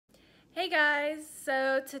Hey guys,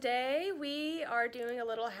 so today we are doing a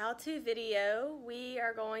little how-to video. We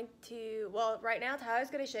are going to, well, right now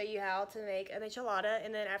Tyler's going to show you how to make a michelada,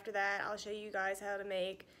 and then after that I'll show you guys how to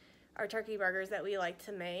make our turkey burgers that we like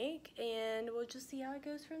to make, and we'll just see how it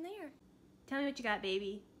goes from there. Tell me what you got,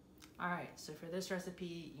 baby. Alright, so for this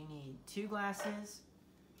recipe you need 2 glasses,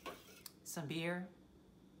 some beer.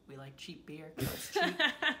 We like cheap beer because it's cheap.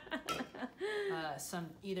 Some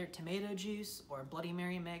either tomato juice or Bloody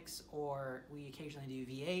Mary mix, or we occasionally do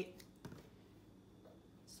V8.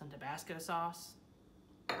 Some Tabasco sauce.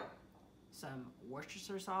 Some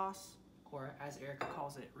Worcestershire sauce, or as Erica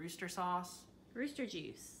calls it, rooster sauce. Rooster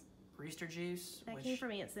juice. Rooster juice. That came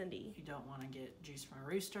from Aunt Cindy. You don't want to get juice from a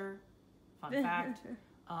rooster. Fun fact.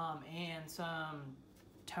 And some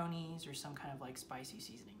Tony's or some kind of like spicy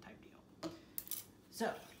seasoning type deal. So,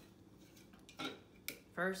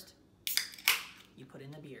 first, you put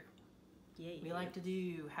in the beer. Yeah. We like to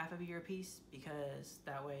do half a beer a piece because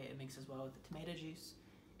that way it mixes well with the tomato juice,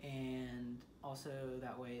 and also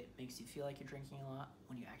that way it makes you feel like you're drinking a lot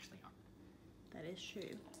when you actually aren't. That is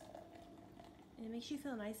true. And it makes you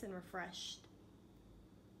feel nice and refreshed.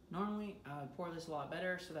 Normally, I would pour this a lot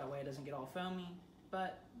better so that way it doesn't get all foamy,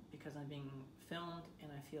 but because I'm being filmed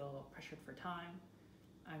and I feel pressured for time,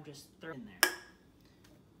 I'm just throwing it in there.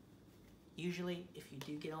 Usually, if you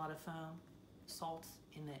do get a lot of foam, salt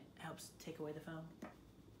in it helps take away the foam.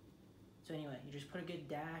 So anyway, you just put a good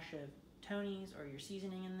dash of Tony's or your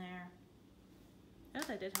seasoning in there. Oh,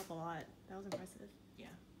 that did help a lot. That was impressive. Yeah.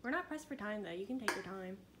 We're not pressed for time though. You can take your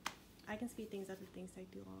time. I can speed things up if things take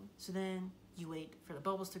too long. So then you wait for the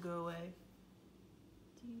bubbles to go away.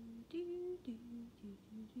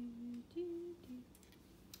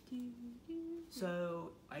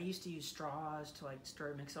 So I used to use straws to like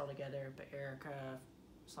stir mix it all together, but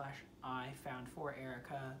Erica/I found for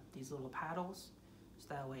Erica these little paddles, so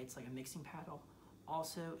that way it's like a mixing paddle.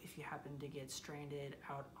 Also, if you happen to get stranded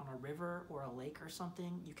out on a river or a lake or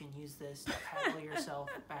something, you can use this to paddle yourself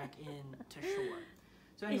back in to shore.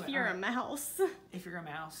 So anyway, if you're a mouse. If you're a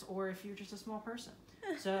mouse, or if you're just a small person.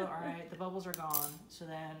 So, all right, the bubbles are gone. So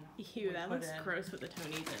then, ew, that looks gross with the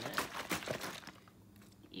Tony's in it.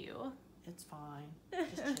 Ew. It's fine.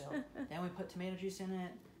 Just chill. Then we put tomato juice in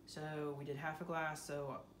it. So we did half a glass.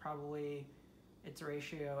 So probably it's a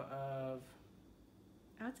ratio of.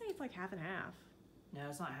 I would say it's like half and half. No,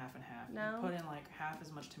 it's not half and half. No. You put in like half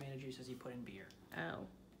as much tomato juice as you put in beer. Oh.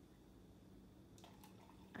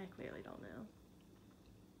 I clearly don't know.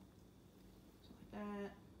 So like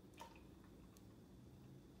that.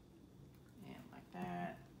 And like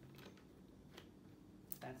that.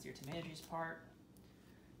 That's your tomato juice part.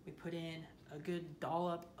 We put in a good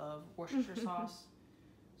dollop of Worcestershire sauce.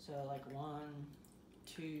 So like 1,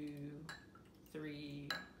 2, 3,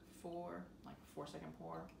 4, like 4-second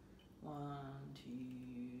pour. 1, 2,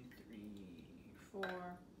 3, 4.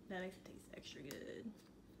 That makes it taste extra good.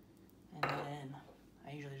 And then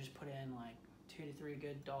I usually just put in like 2 to 3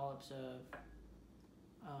 good dollops of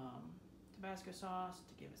Tabasco sauce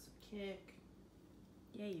to give it some kick.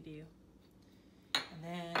 Yeah, you do. And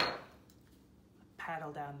then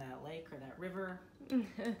paddle down that lake or that river and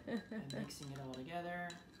mixing it all together.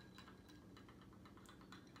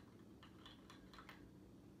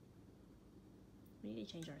 We need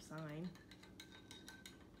to change our sign.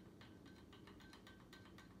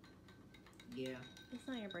 Yeah. It's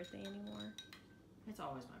not your birthday anymore. It's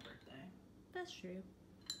always my birthday. That's true.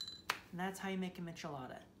 And that's how you make a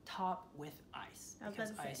michelada. Top with ice. I was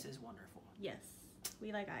Because about to ice say. is wonderful. Yes,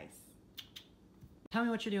 we like ice. Tell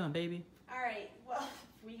me what you're doing, baby. Alright, well,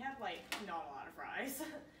 we have like not a lot of fries.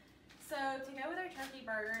 So to go with our turkey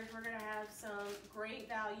burgers, we're gonna have some great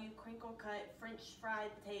value crinkle cut French fried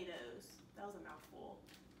potatoes. That was a mouthful.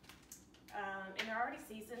 And they're already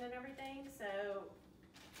seasoned and everything, so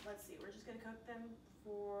let's see, we're just gonna cook them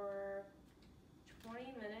for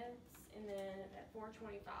 20 minutes and then at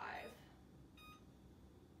 425.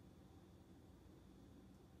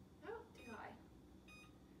 Oh, too high.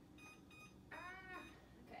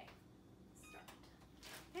 Okay, start.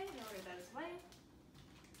 Okay, now we're gonna those away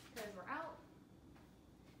because we're out.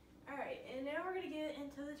 Alright, and now we're gonna get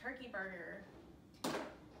into the turkey burger.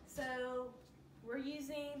 So we're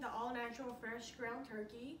using the all-natural fresh ground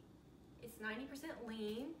turkey. It's 90%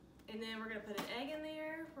 lean. And then we're gonna put an egg in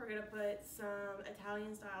there. We're gonna put some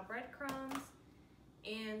Italian-style breadcrumbs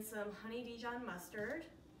and some honey Dijon mustard.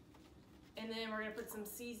 And then we're gonna put some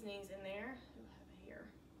seasonings in there. Ooh, I have it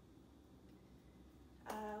here.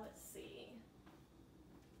 Let's see.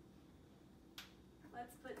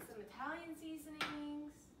 Let's put some Italian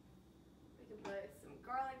seasonings. We can put some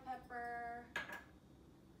garlic pepper.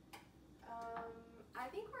 I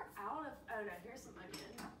think we're out Oh no, here's some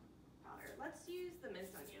onion powder. Let's use the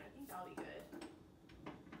minced onion. I think that'll be good.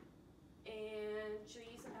 And should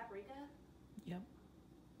we use some paprika? Yep.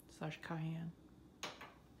 Slash cayenne.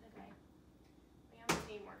 Okay. We almost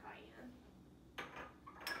need more cayenne.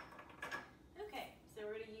 Okay, so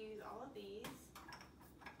we're gonna use all of these.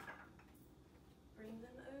 Bring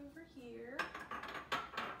them over here.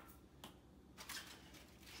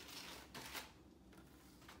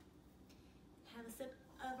 Have a sip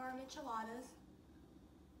of our micheladas.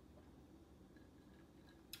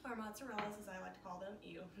 Or mozzarella's, as I like to call them.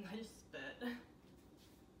 Ew, I just spit.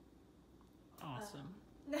 Awesome.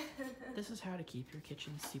 This is how to keep your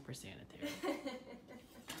kitchen super sanitary.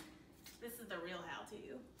 This is the real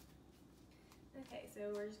how-to. Okay,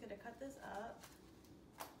 so we're just gonna cut this up.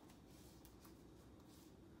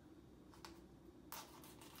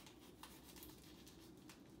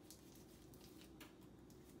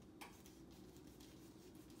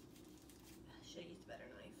 Should have used a better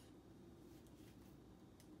knife.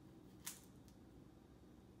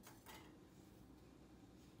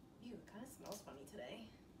 Ew, it kind of smells funny today.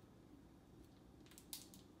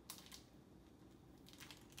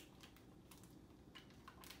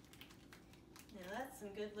 Now that's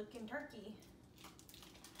some good looking turkey.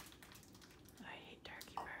 I hate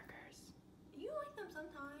turkey burgers. You like them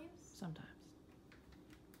sometimes. Sometimes.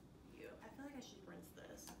 Ew, I feel like I should rinse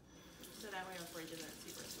this. So that way our fridge isn't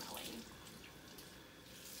super smelly.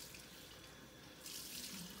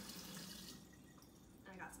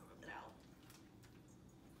 I got some of it out.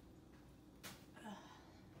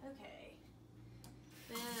 Okay.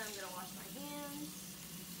 Then I'm gonna wash my hands.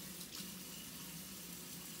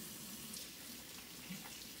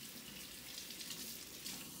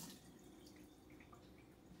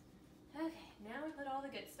 Okay, now we put all the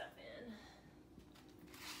good stuff in.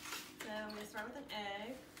 So I'm gonna start with an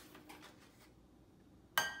egg.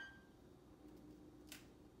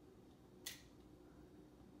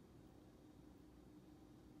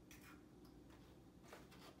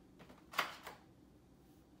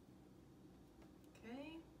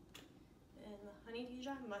 Okay, and the honey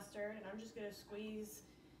Dijon mustard, and I'm just gonna squeeze.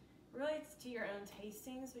 Really, it's to your own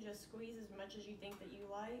tasting, so just squeeze as much as you think that you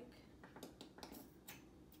like.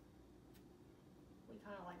 We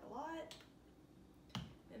kind of like a lot.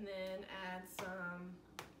 And then add some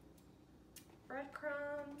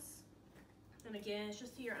breadcrumbs. And again, it's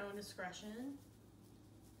just to your own discretion.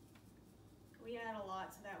 We add a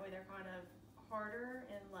lot so that way they're kind of harder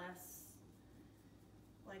and less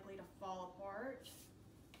likely to fall apart.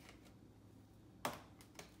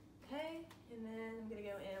 Okay, and then I'm gonna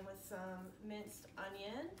go in with some minced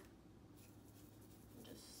onion.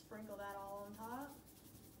 Just sprinkle that all on top.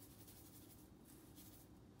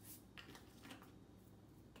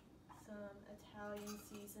 Some Italian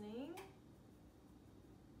seasoning.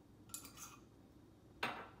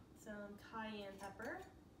 Some cayenne pepper.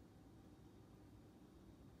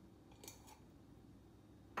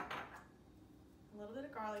 A little bit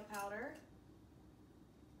of garlic powder.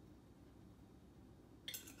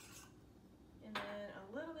 And then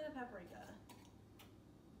a little bit of paprika.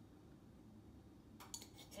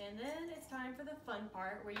 And then it's time for the fun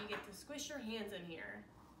part where you get to squish your hands in here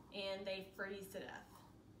and they freeze to death.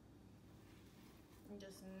 And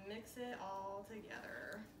just mix it all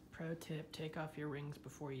together. Pro tip, take off your rings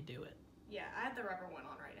before you do it. Yeah, I have the rubber one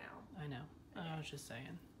on right now. I know. Okay. I was just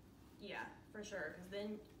saying. Yeah, for sure. Because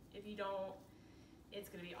then if you don't, it's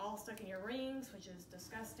going to be all stuck in your rings, which is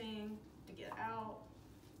disgusting to get out.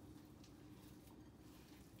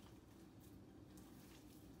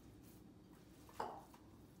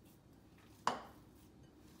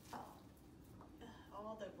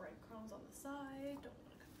 All the breadcrumbs on the side don't want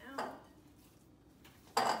to come out.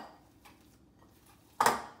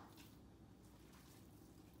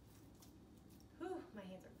 Whew, my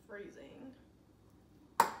hands are freezing.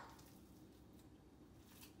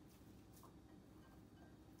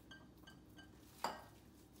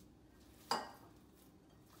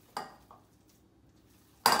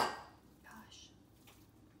 Gosh.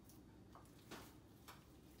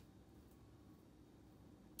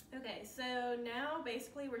 Okay, so now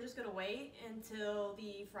basically we're just gonna wait until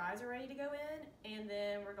the fries are ready to go in, and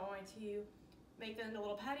then we're going to make them into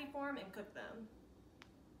little patty form and cook them.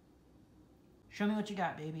 Show me what you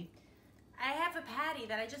got, baby. I have a patty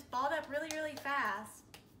that I just balled up really, really fast.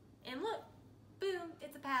 And look, boom,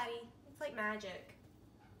 it's a patty. It's like magic.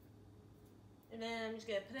 And then I'm just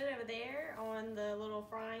gonna put it over there on the little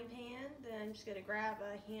frying pan. Then I'm just gonna grab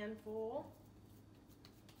a handful,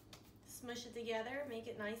 smush it together, make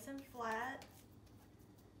it nice and flat.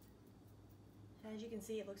 As you can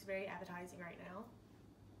see, it looks very appetizing right now.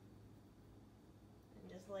 And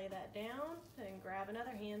just lay that down and grab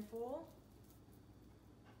another handful.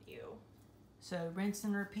 Ew. So rinse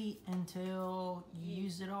and repeat until you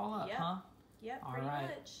use it all up, yep. huh? Yep, all pretty right.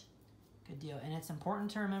 much. Good deal. And it's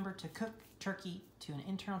important to remember to cook turkey to an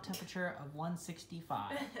internal temperature of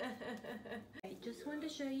 165. I just wanted to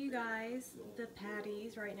show you guys the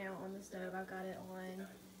patties right now on the stove. I've got it on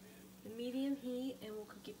the medium heat, and we'll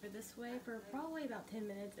cook it for this way for probably about 10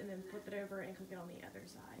 minutes, and then flip it over and cook it on the other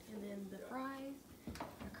side. And then the fries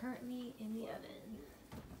are currently in the oven.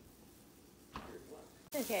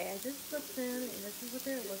 Okay, I just flipped them, and this is what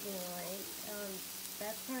they're looking like.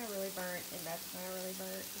 That's kind of really burnt, and that's kind of really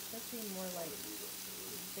burnt. Especially more like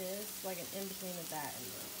this, like an in between of that and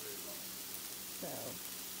this. So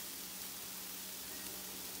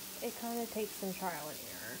it kind of takes some trial and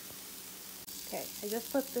error. Okay, I just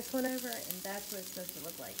flipped this one over, and that's what it's supposed to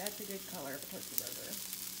look like. That's a good color of a turkey burger.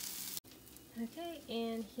 Okay,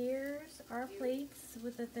 and here's our plates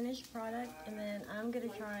with the finished product, and then I'm gonna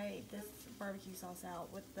try this barbecue sauce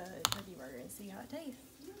out with the turkey burger and see how it tastes.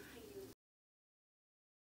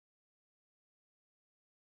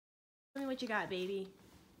 Tell me what you got, baby.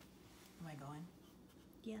 Am I going?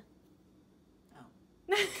 Yeah. Oh.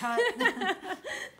 Cut.